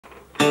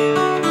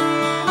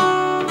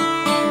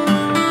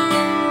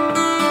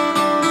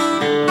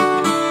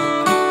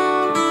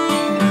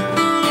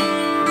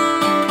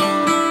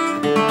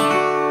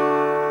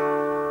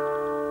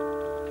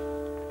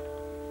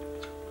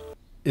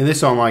In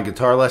this online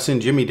guitar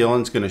lesson, Jimmy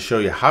Dillon's going to show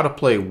you how to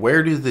play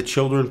Where Do the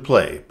Children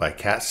Play by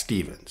Cat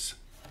Stevens.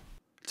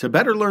 To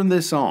better learn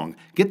this song,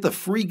 get the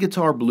free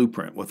guitar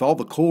blueprint with all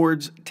the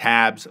chords,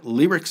 tabs,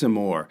 lyrics, and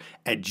more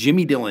at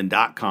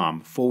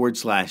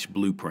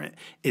jimmydillon.com/blueprint.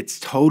 It's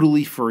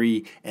totally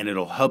free and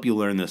it'll help you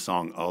learn this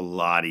song a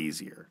lot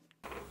easier.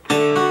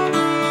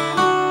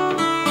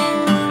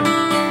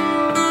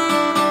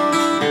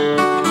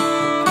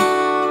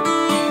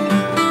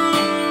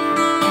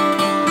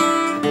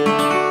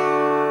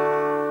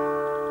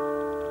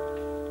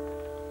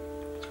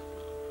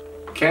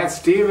 Cat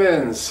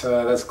Stevens,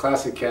 that's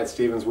classic Cat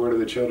Stevens, Where Do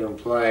the Children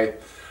Play?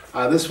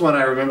 This one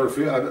I remember,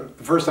 the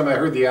first time I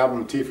heard the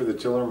album Tea for the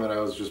Tillerman, I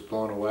was just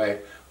blown away.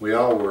 We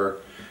all were.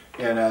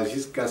 And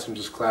he's got some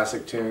just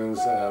classic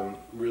tunes,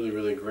 really,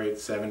 really great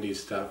 70s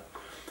stuff.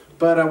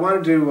 But I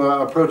wanted to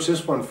approach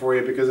this one for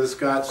you because it's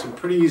got some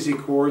pretty easy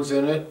chords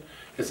in it.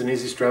 It's an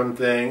easy strum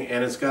thing,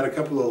 and it's got a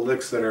couple of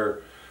licks that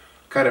are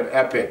kind of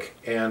epic.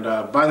 And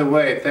by the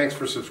way, thanks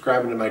for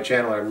subscribing to my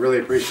channel. I really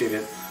appreciate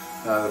it.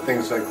 The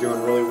thing's like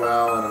doing really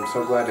well, and I'm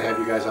so glad to have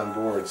you guys on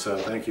board, so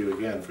thank you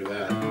again for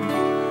that.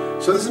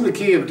 So this is in the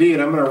key of D,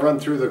 and I'm going to run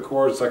through the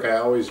chords like I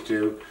always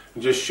do,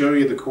 and just show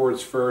you the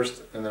chords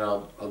first, and then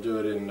I'll do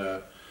it in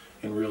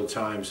real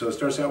time. So it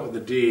starts out with a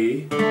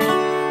D,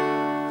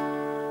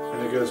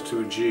 and it goes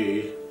to a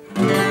G,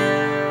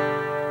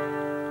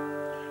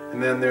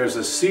 and then there's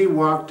a C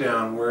walk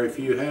down, where if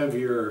you have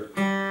your,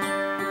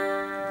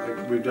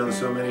 like we've done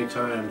so many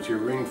times, your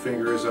ring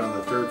finger is on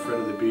the 3rd fret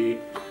of the B,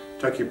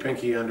 tuck your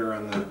pinky under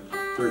on the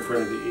 3rd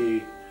fret of the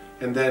E,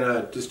 and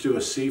then just do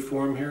a C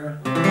form here.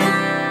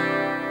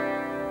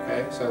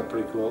 Okay, sounds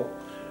pretty cool.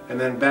 And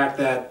then back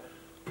that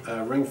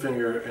ring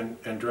finger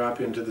and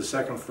drop into the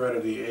 2nd fret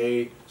of the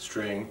A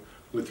string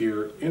with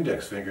your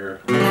index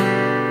finger.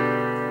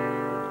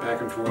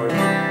 Back and forth.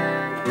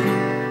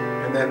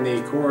 And then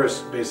the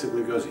chorus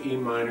basically goes E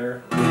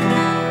minor,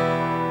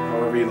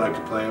 however you like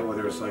to play it,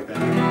 whether it's like that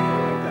or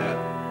like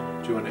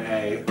that, to an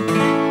A.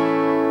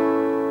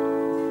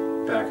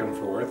 Back and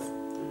forth,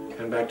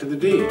 and back to the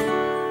D.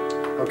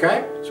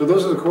 Okay? So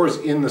those are the chords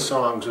in the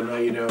song, so now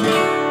you know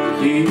the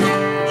D, G,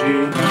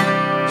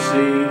 C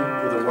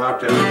with a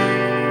walk down,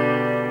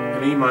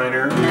 an E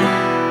minor,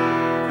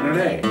 and an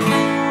A.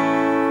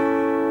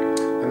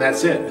 And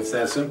that's it. It's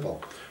that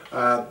simple.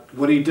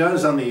 What he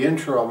does on the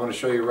intro, I'm going to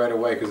show you right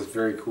away because it's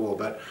very cool,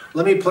 but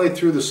let me play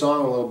through the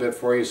song a little bit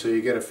for you so you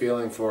get a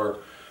feeling for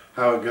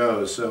how it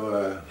goes.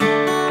 So,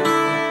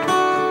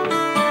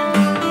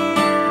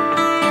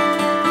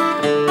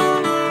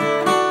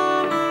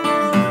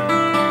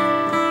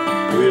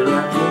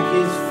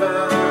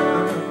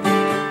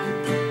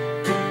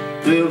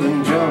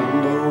 Dillon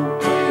jumbo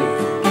plane,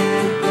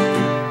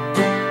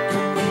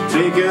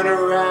 taking a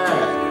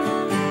ride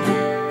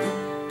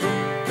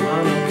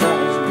on the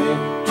cosmic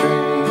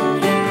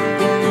train.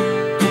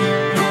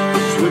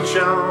 Switch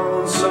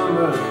on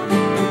summer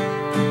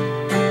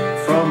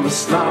from the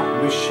slot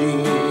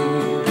machine.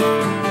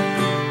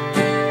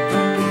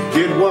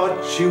 Get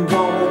what you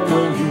want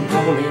when you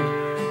want it.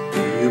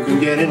 You can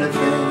get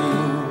anything.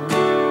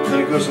 Then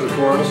it goes to the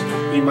chorus,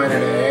 E minor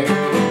to A.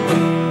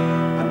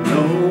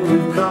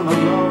 We've come a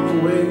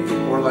long way,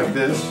 or like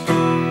this,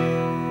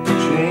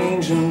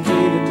 changing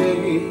day to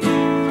day.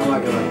 I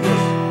like it like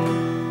this.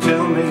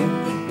 Tell me,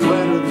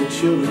 where do the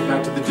children,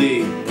 back to the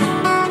D.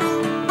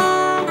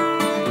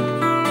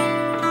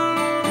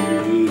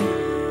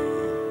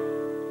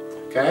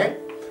 Okay?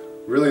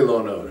 Really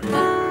low note.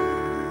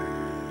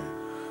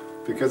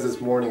 Because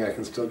it's morning, I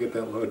can still get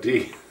that low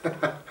D.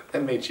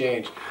 That may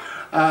change.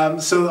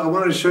 So I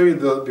wanted to show you,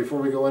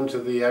 before we go into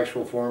the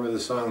actual form of the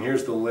song,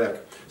 here's the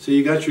lick. So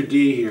you got your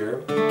D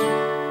here.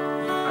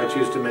 I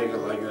choose to make it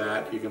like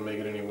that. You can make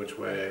it any which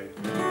way.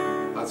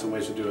 Lots of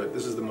ways to do it.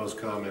 This is the most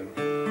common.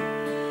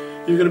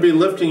 You're going to be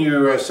lifting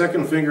your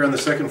 2nd finger on the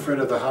 2nd fret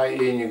of the high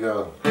E and you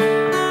go.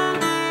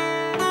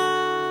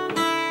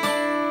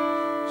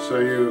 So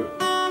you,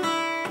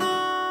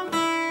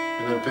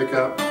 and then pick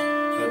up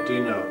that D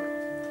note.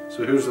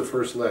 So here's the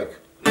first lick.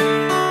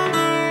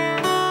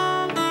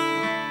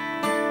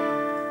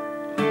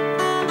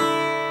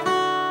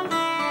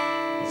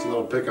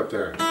 Pick up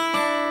there.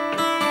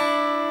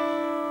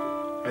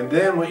 And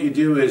then what you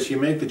do is you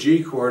make the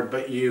G chord,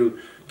 but you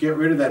get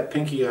rid of that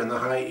pinky on the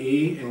high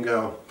E and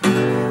go. Let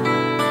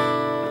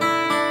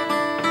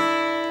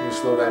me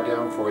slow that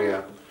down for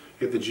you.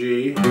 Hit the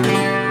G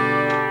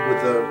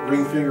with the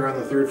ring finger on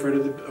the 3rd fret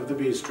of the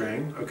B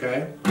string,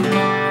 okay?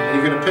 And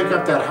you're going to pick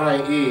up that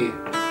high E.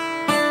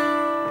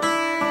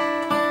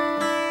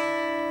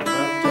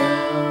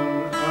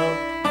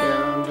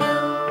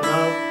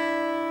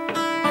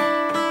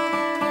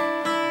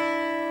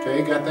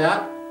 Okay, got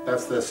that?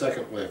 That's the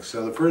 2nd lick.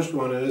 So the first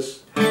one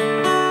is, and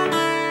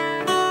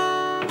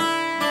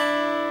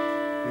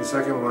the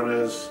 2nd one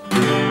is,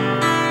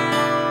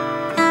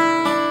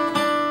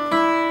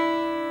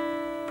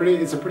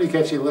 it's a pretty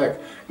catchy lick.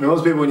 And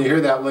most people, when you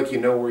hear that lick, you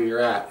know where you're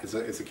at.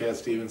 It's a Cat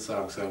Stevens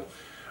song. So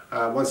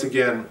once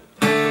again,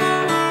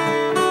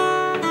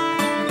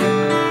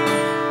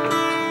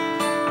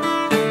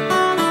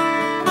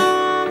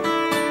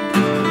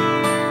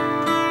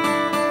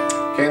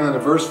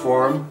 verse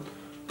form.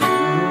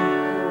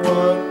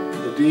 1,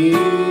 the D,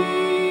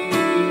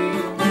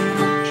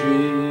 G,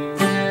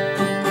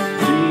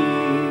 D,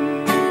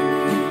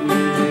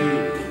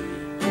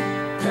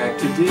 back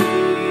to D,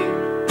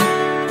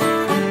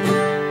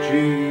 G,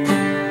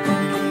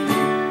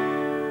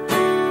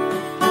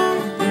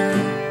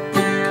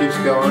 keeps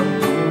going,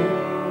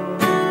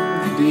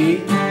 D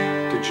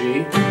to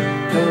G,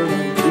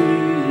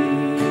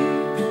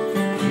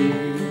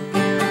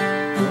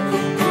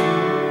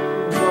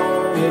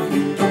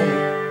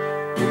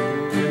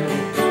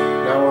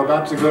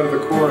 about to go to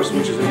the chorus,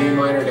 which is an E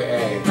minor to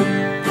A.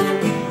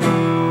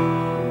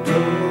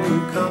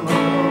 Come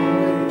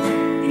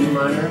on, E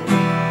minor,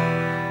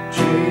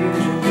 change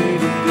your day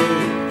to day.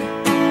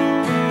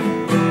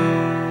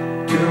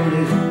 Tell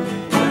me how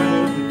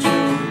to change.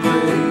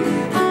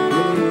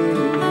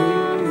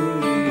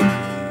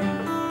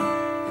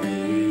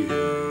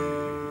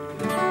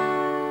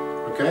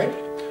 Okay,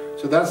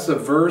 so that's the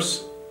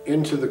verse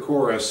into the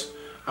chorus.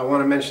 I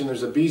want to mention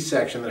there's a B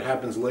section that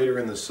happens later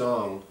in the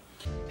song.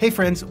 Hey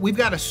friends, we've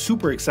got a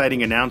super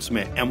exciting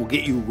announcement and we'll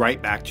get you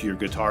right back to your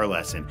guitar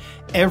lesson.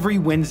 Every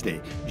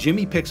Wednesday,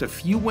 Jimmy picks a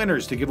few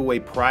winners to give away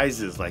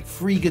prizes like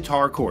free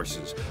guitar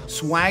courses,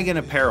 swag and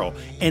apparel,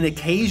 and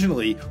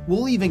occasionally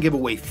we'll even give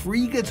away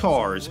free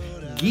guitars,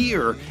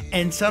 gear,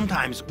 and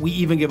sometimes we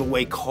even give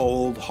away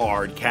cold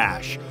hard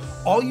cash.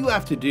 All you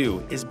have to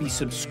do is be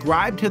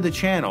subscribed to the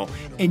channel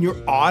and you're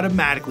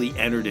automatically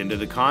entered into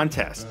the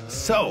contest.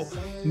 So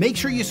make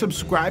sure you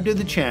subscribe to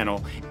the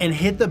channel and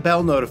hit the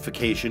bell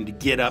notification to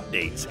get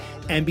updates.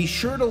 And be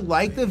sure to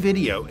like the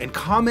video and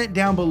comment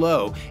down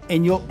below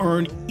and you'll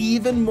earn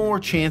even more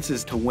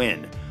chances to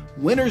win.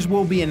 Winners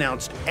will be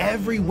announced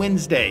every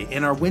Wednesday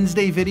in our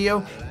Wednesday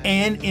video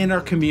and in our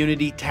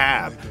community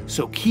tab.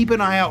 So keep an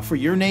eye out for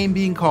your name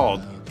being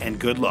called and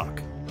good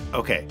luck.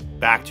 Okay,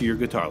 back to your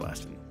guitar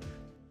lesson.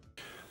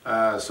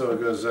 So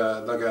it goes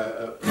like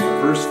a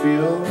verse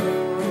feel.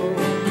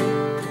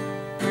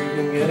 You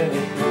can get it.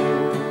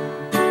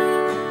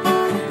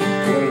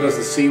 And then it goes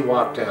the C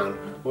walk down.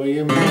 Will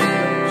you make me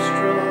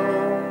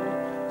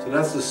strong? So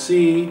that's the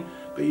C,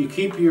 but you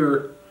keep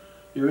your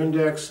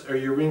index or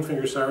your ring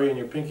finger, sorry, and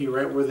your pinky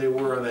right where they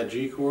were on that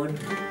G chord.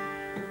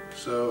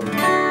 So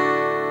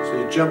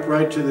you jump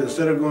right to the,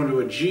 instead of going to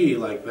a G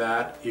like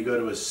that, you go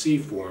to a C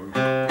form.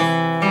 And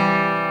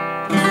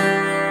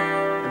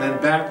then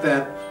back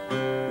that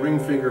ring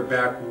finger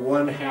back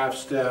 1/2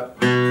 step.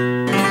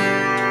 Okay,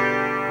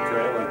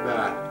 like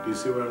that. Do you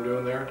see what I'm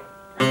doing there?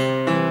 So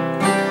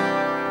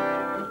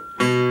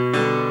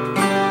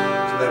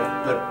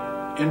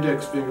that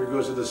index finger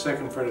goes to the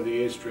second fret of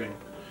the A string.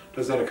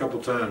 Does that a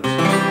couple times.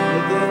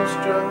 They're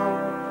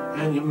strong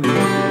and you make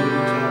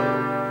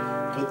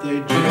them, but they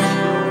just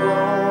go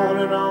on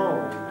and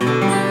on.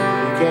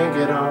 You can't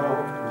get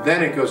on.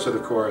 Then it goes to the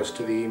chorus,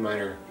 to the E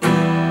minor.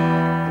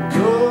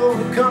 Go,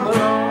 come a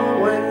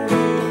long way.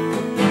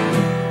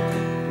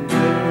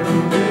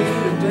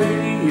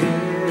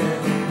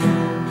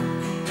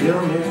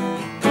 Tell me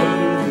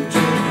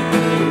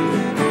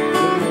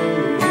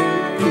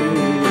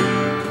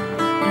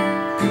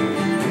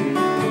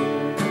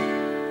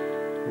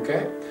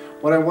okay.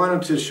 What I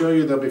wanted to show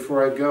you though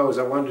before I go is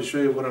I wanted to show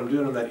you what I'm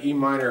doing on that E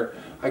minor.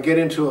 I get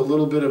into a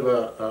little bit of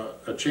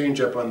a change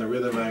up on the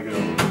rhythm. I go.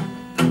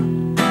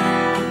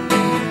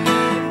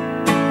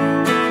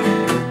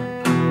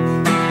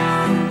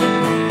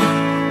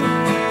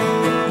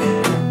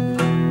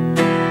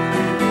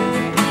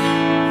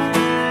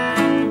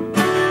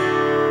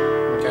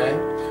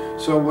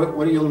 So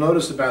what you'll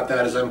notice about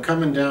that is I'm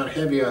coming down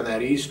heavy on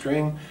that E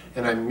string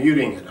and I'm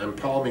muting it. I'm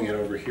palming it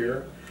over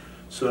here.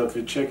 So if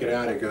you check it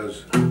out, it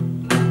goes.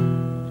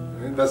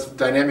 That's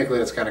dynamically,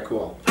 that's kind of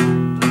cool.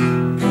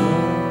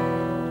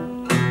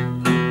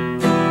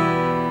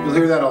 You'll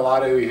hear that a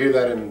lot. You hear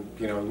that in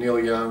Neil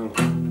Young.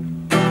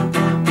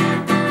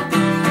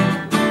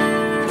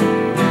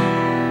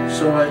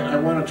 So I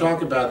want to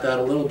talk about that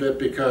a little bit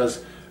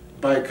because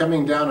by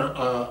coming down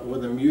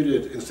with a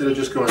muted instead of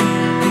just going.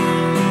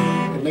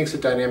 It makes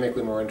it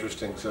dynamically more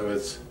interesting. So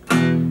it's E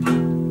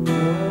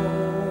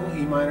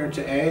minor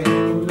to A.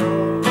 And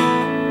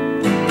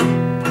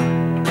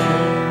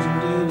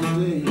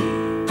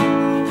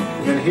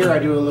then here I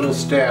do a little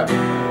stab. I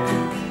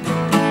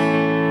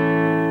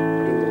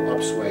do a little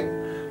upswing.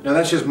 Now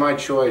that's just my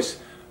choice.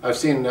 I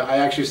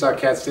actually saw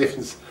Cat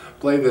Stevens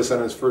play this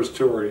on his first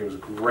tour. He was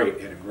great.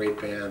 He had a great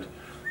band.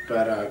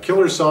 But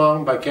Killer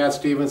Song by Cat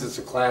Stevens. It's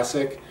a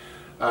classic.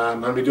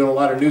 I'm going to be doing a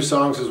lot of new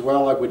songs as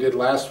well, like we did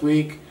last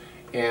week.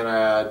 And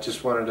I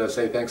just wanted to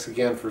say thanks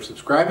again for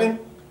subscribing,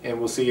 and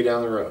we'll see you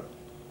down the road.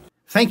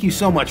 Thank you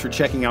so much for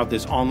checking out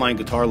this online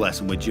guitar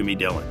lesson with Jimmy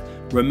Dillon.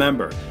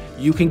 Remember,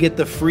 you can get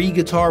the free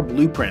guitar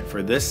blueprint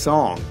for this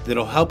song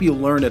that'll help you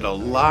learn it a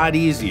lot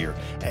easier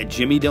at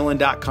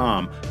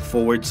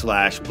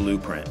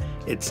jimmydillon.com/blueprint.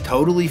 It's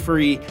totally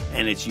free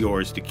and it's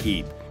yours to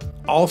keep.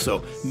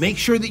 Also, make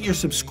sure that you're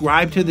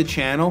subscribed to the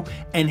channel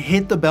and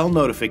hit the bell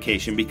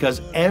notification,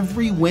 because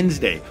every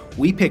Wednesday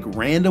we pick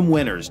random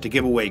winners to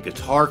give away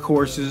guitar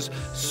courses,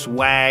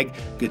 swag,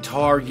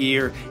 guitar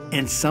gear,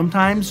 and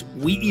sometimes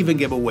we even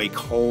give away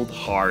cold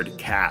hard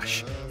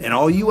cash. And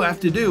all you have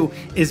to do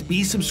is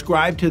be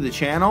subscribed to the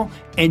channel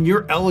and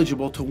you're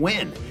eligible to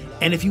win.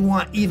 And if you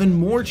want even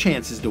more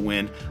chances to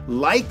win,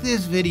 like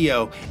this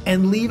video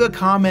and leave a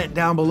comment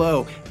down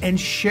below and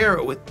share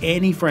it with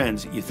any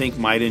friends you think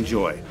might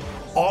enjoy.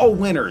 All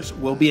winners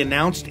will be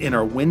announced in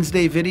our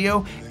Wednesday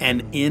video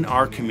and in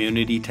our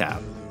community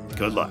tab.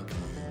 Good luck.